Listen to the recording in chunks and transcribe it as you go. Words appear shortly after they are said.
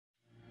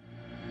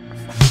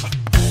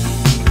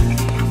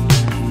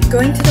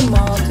going to the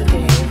mall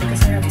today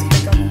because I have to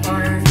pick up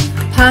our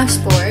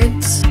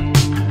passports.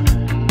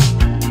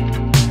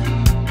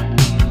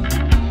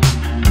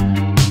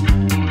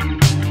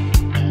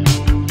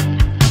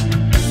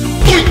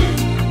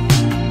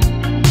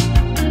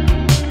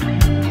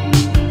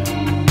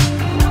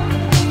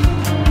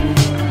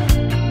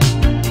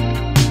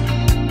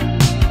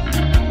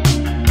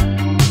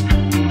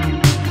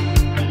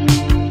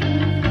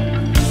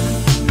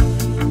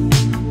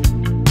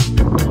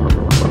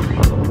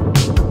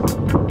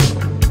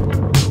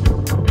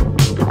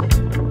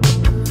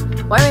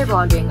 Why am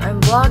I vlogging? I'm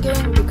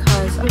vlogging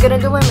because I'm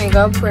gonna do my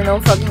makeup for no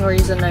fucking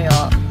reason na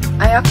y'all.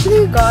 I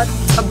actually got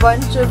a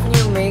bunch of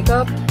new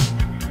makeup.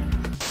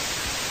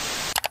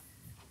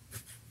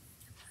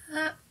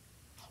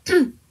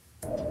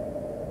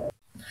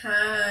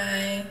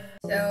 Hi.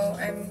 So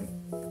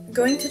I'm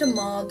going to the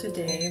mall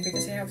today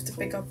because I have to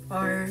pick up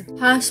our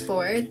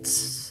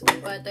passports.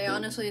 But I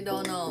honestly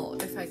don't know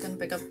if I can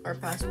pick up our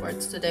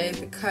passports today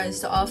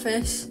because the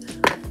office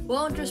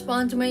won't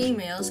respond to my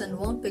emails and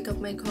won't pick up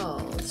my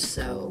calls.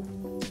 So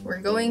we're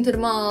going to the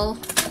mall,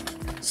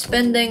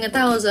 spending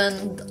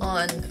 1,000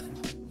 on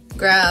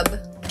Grab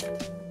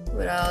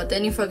without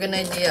any fucking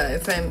idea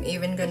if I'm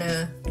even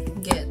gonna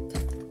get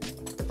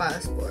the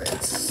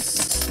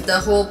passports. The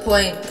whole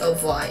point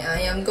of why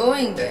I am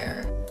going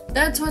there.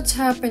 That's what's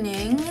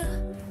happening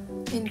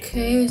in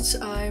case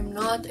I'm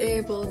not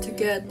able to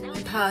get my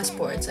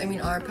passports. I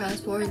mean our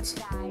passports.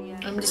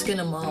 I'm just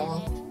gonna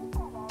mall.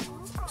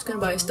 Just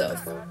gonna buy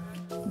stuff.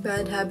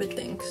 Bad habit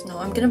things. No,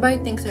 I'm gonna buy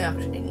things I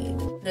actually need.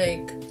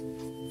 Like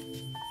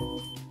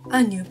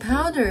a new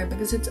powder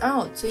because it's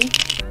out. See?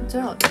 It's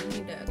out. I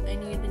need that. I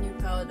need a new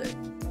powder.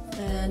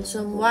 And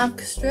some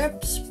wax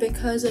strips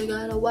because I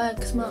gotta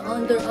wax my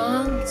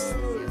underarms.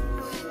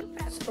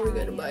 So we're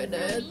gonna buy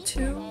that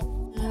too.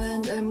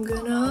 And I'm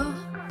gonna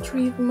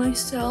treat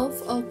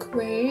myself a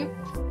crepe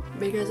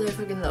because I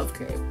fucking love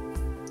crepe.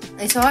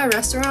 I saw a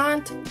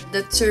restaurant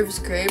that serves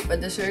crepe, a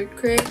dessert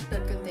crepe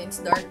that contains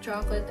dark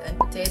chocolate and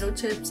potato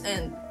chips,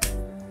 and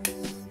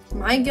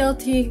my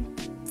guilty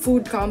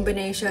food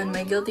combination,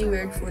 my guilty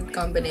weird food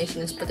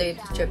combination is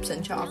potato chips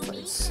and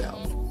chocolates. So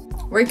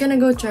we're gonna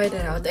go try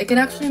that out. I can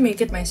actually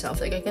make it myself.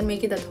 Like I can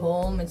make it at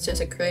home. It's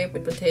just a crepe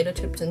with potato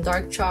chips and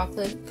dark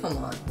chocolate. Come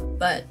on.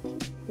 But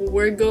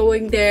we're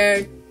going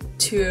there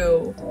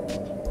to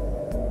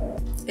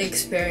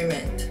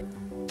experiment.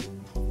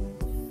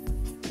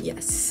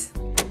 Yes.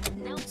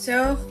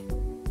 So,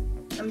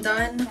 I'm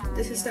done.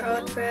 This is the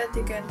outfit.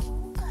 You can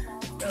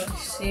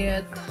see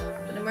it.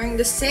 But I'm wearing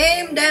the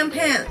same damn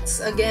pants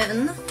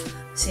again.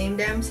 Same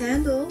damn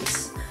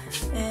sandals.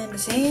 And the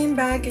same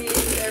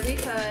baggies every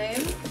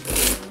time.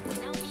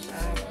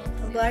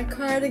 A black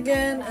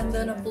cardigan and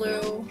then a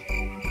blue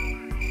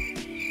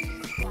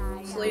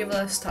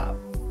sleeveless top.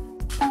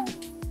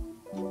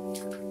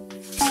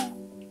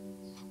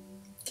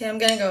 Okay, I'm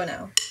gonna go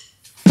now.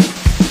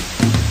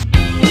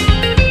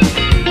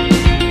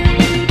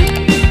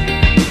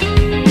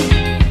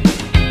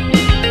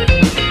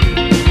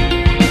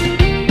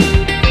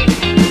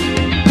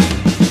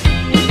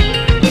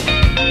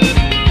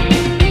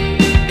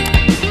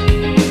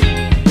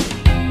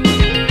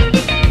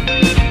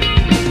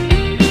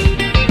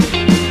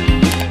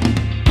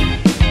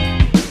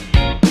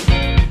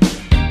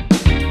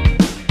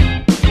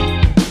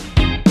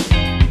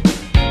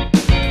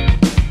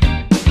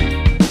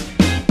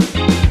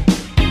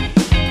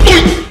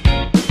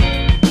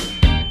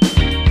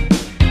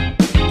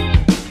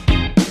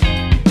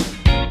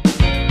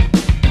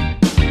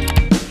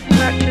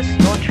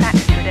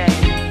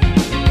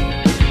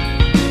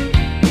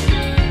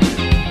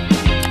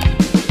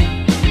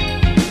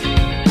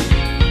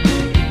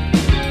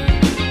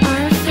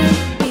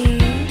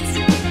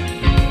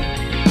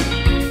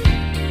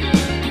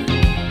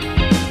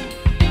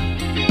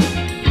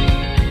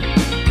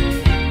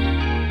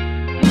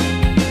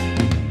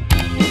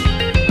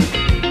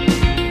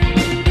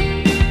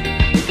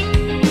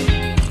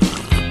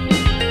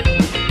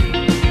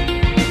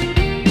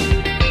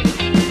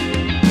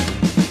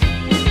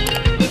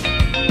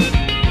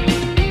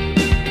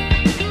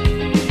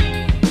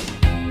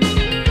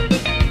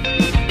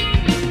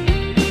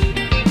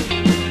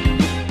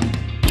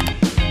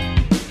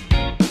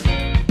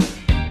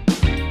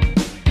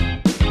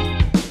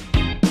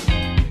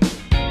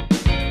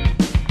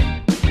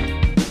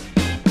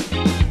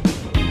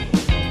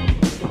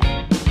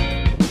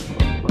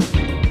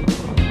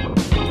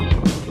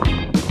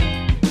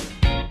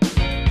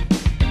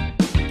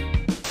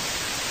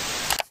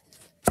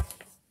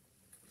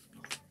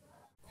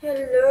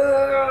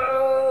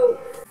 Hello!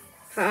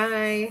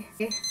 Hi!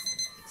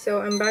 So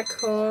I'm back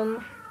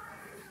home.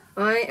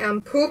 I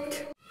am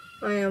pooped.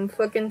 I am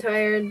fucking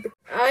tired.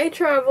 I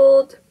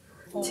traveled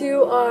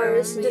 2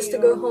 hours just to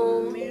go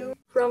home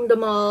from the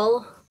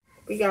mall.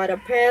 We got a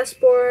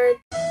passport.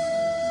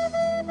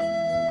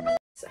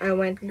 I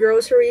went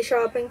grocery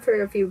shopping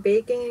for a few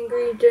baking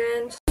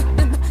ingredients.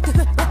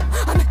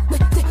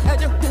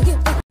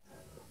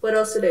 What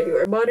else did I do?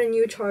 I bought a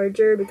new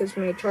charger because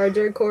my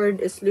charger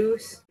cord is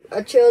loose.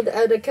 I chilled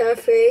at a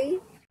cafe.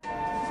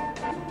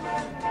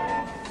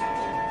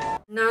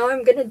 Now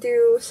I'm gonna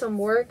do some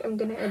work. I'm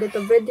gonna edit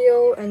a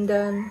video and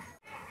then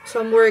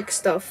some work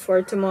stuff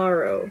for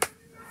tomorrow.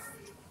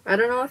 I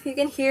don't know if you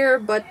can hear,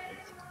 but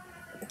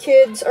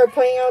kids are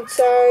playing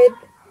outside.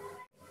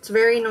 It's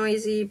very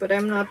noisy, but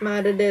I'm not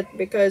mad at it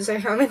because I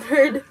haven't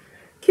heard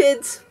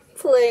kids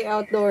play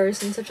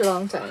outdoors in such a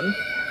long time.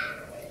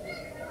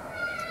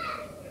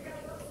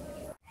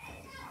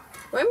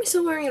 Why am I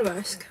still wearing a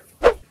mask?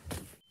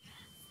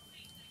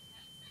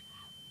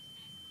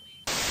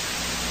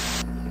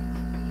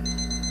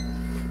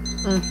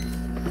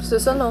 Is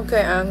this an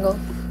okay angle?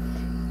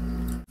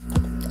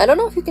 I don't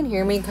know if you can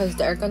hear me because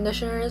the air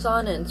conditioner is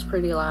on and it's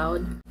pretty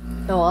loud.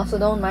 No, also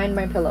don't mind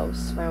my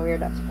pillows, my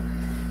weird ass.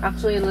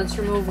 Actually, let's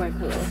remove my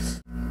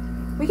pillows.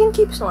 We can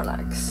keep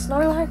Snorlax.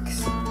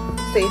 Snorlax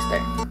stays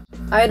there.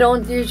 I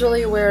don't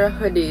usually wear a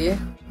hoodie,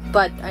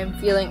 but I'm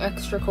feeling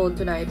extra cold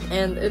tonight.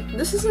 And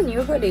this is a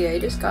new hoodie. I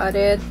just got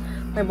it.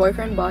 My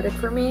boyfriend bought it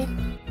for me.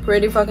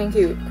 Pretty fucking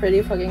cute.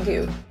 Pretty fucking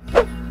cute.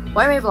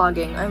 Why am I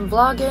vlogging? I'm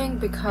vlogging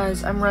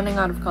because I'm running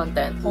out of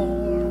content.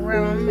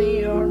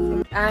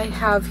 I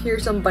have here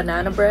some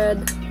banana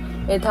bread.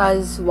 It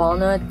has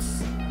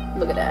walnuts.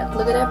 Look at that.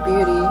 Look at that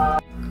beauty.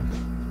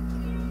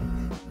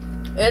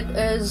 It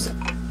is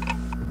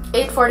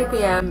 8:40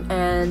 p.m.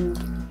 and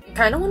I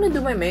kind of want to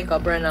do my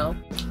makeup right now.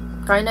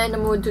 Kind of in the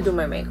mood to do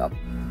my makeup.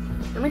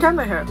 Let me tie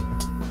my hair.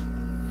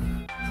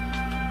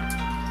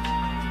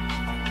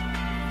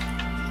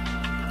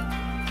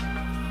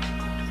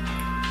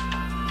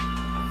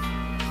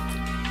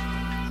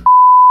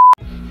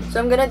 So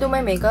I'm gonna do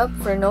my makeup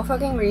for no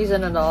fucking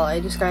reason at all. I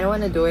just kind of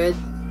want to do it.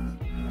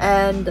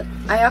 And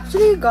I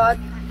actually got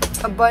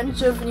a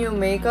bunch of new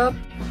makeup.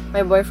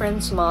 My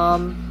boyfriend's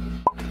mom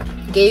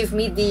gave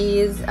me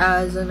these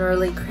as an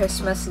early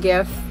Christmas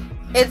gift.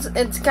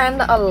 It's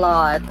kind of a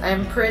lot.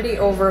 I'm pretty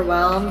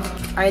overwhelmed.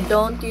 I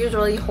don't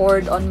usually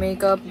hoard on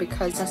makeup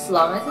because as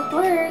long as it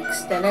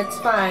works, then it's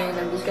fine.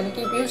 I'm just gonna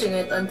keep using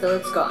it until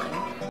it's gone.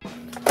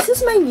 This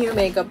is my new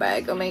makeup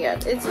bag. Oh my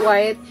god. It's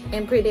white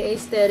and pretty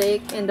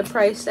aesthetic, and the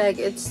price tag,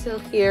 it's still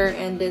here,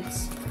 and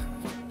it's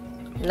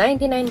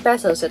 99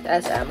 pesos at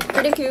SM.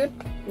 Pretty cute.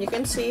 You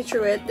can see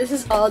through it. This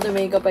is all the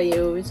makeup I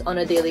use on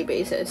a daily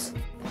basis.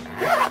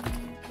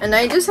 And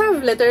I just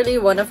have literally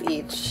one of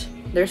each.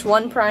 There's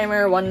one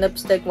primer, one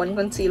lipstick, one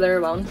concealer,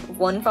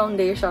 one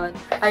foundation.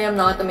 I am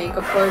not a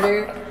makeup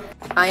hoarder.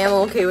 I am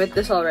okay with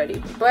this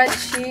already. But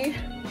she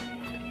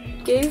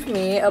gave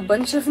me a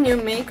bunch of new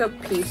makeup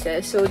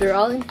pieces, so they're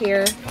all in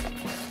here.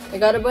 I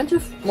got a bunch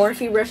of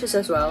Morphe brushes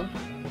as well,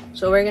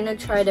 so we're gonna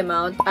try them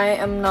out. I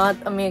am not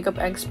a makeup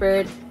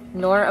expert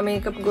nor a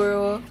makeup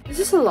guru. This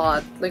is a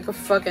lot, like a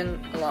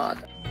fucking lot.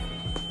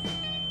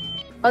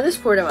 I'll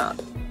just pour them out.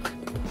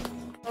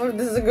 Oh,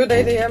 this is a good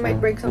idea. I might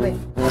break something.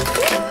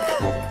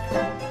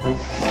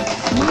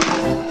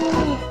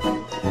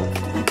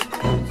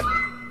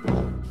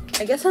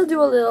 I guess I'll do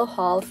a little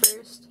haul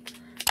first.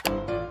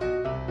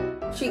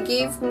 She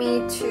gave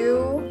me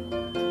two.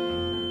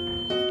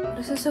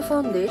 This is a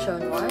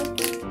foundation. What?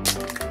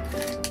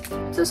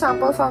 It's a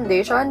sample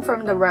foundation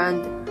from the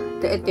brand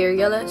The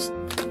Etherealist.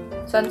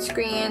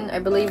 Sunscreen. I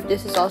believe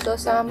this is also a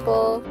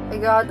sample. I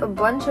got a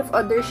bunch of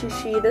other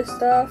Shiseido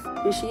stuff.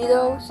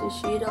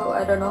 Shiseido.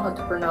 I don't know how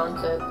to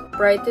pronounce it.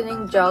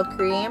 Brightening gel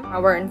cream.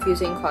 Power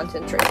infusing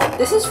concentrate.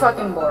 This is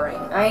fucking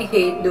boring. I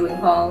hate doing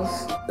hauls.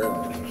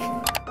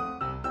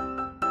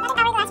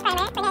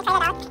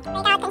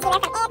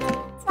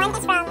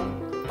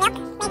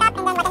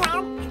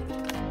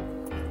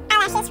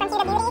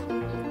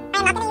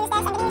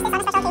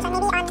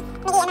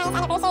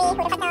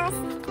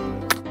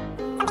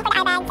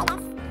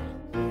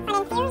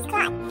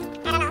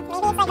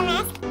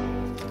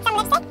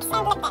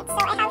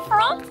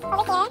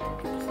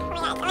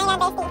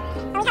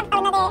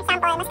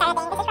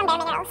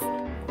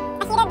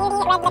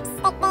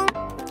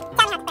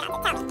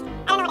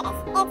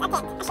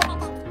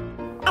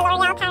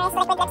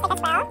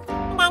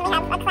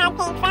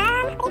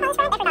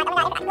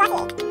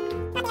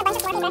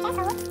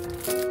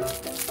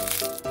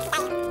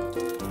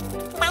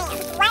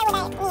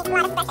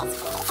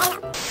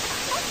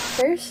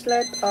 First,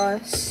 let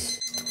us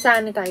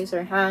sanitize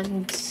our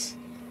hands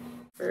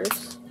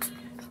first.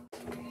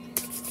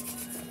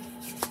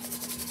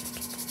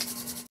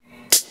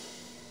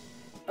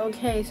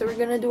 Okay, so we're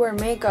gonna do our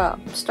makeup.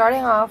 Starting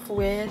off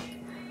with...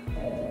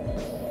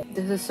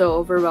 This is so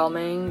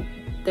overwhelming.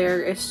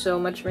 There is so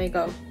much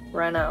makeup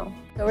right now.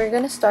 So we're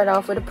gonna start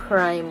off with a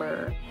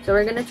primer. So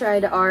we're gonna try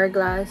the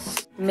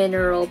Hourglass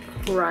Mineral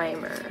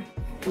Primer.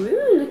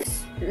 Ooh,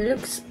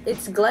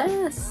 it's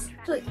glass.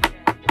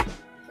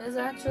 It's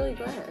actually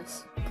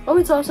glass. Oh,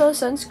 it's also a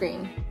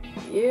sunscreen.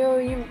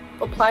 You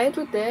apply it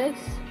with this.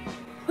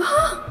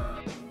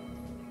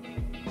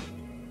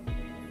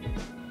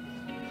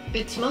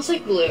 It smells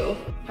like glue.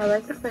 I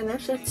like the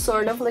finish. It's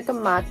sort of like a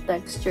matte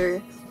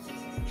texture.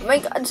 Oh my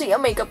god, see, a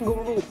makeup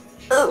guru.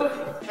 Ugh.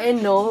 I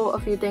know a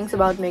few things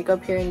about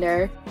makeup here and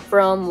there,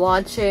 from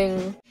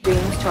watching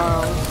James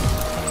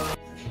Charles.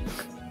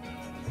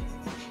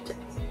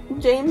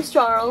 James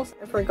Charles.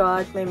 I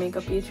forgot my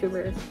makeup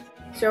YouTuber.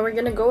 So we're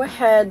gonna go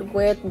ahead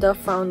with the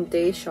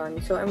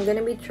foundation. So I'm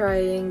gonna be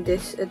trying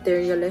this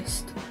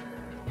Etherealist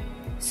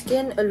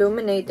Skin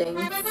Illuminating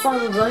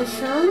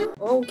Foundation.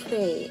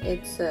 Okay,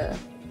 it's a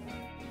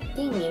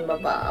thingy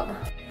bob.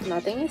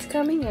 Nothing is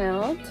coming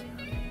out.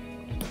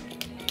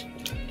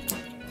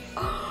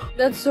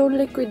 That's so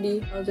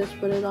liquidy. I'll just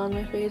put it on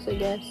my face, I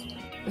guess.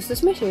 Is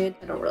this my shade?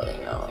 I don't really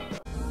know.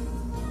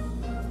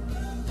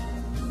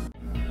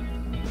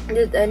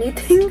 Did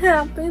anything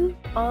happen?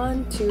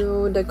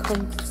 Onto the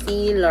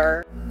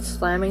concealer.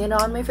 Slamming it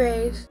on my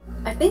face.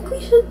 I think we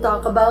should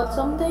talk about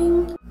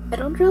something. I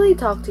don't really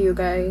talk to you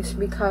guys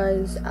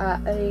because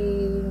I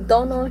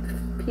don't know if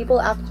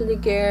people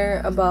actually care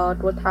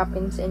about what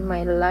happens in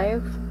my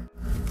life.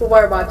 Who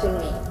are watching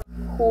me?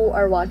 Who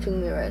are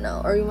watching me right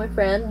now? Are you my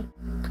friend?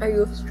 Are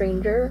you a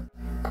stranger?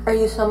 Are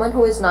you someone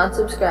who is not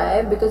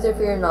subscribed? Because if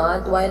you're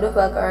not, why the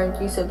fuck aren't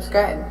you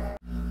subscribed?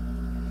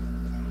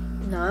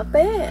 Not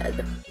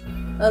bad.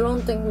 I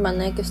don't think my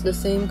neck is the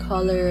same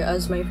color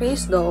as my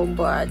face though,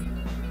 but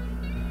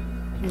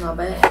not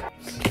bad.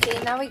 Okay,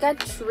 now we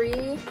got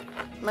 3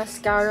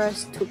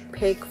 mascaras to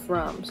pick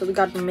from. So we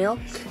got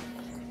Milk,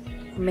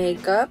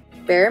 Makeup,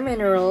 Bare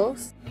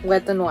Minerals,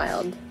 Wet n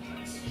Wild.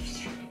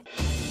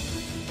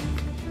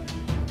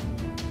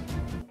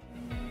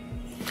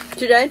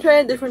 Should I try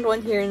a different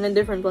one here and a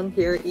different one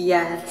here?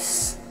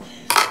 Yes.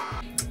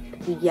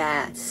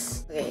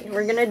 Yes. Okay,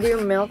 we're gonna do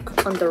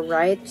Milk on the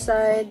right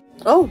side.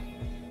 Oh!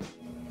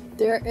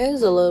 There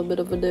is a little bit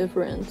of a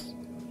difference.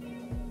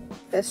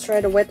 Let's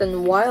try the Wet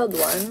n Wild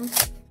one.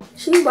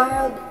 She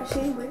wild,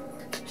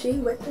 she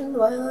wet and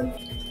wild.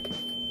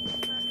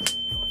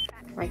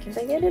 Why can't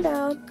I get it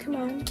out? Come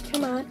on,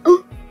 come on.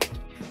 Oh!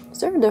 Is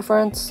there a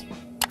difference?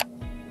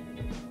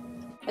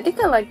 I think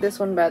I like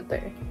this one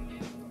better.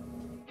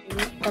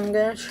 I'm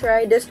gonna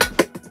try this.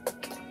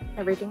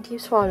 Everything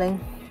keeps falling.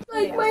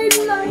 Like my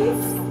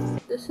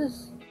life. This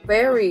is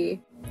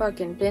very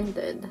fucking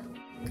tinted.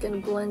 I'm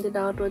gonna blend it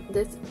out with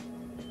this.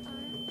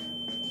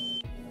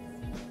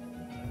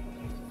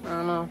 I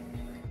don't know.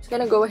 Just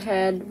gonna go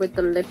ahead with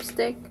the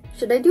lipstick.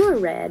 Should I do a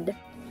red?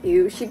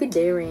 You should be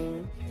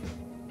daring.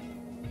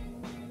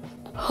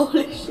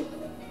 Holy shit.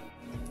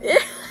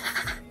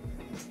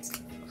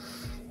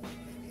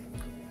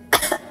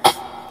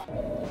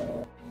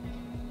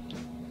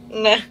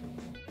 Nah.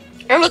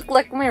 I look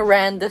like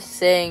Miranda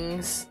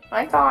sings.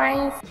 Hi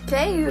guys.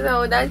 Okay,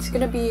 so that's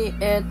gonna be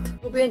it.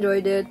 Hope you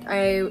enjoyed it.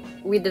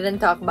 We didn't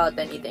talk about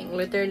anything.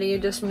 Literally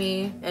just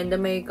me and the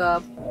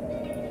makeup.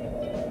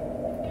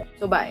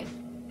 So bye.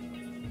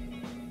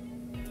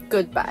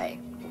 Goodbye.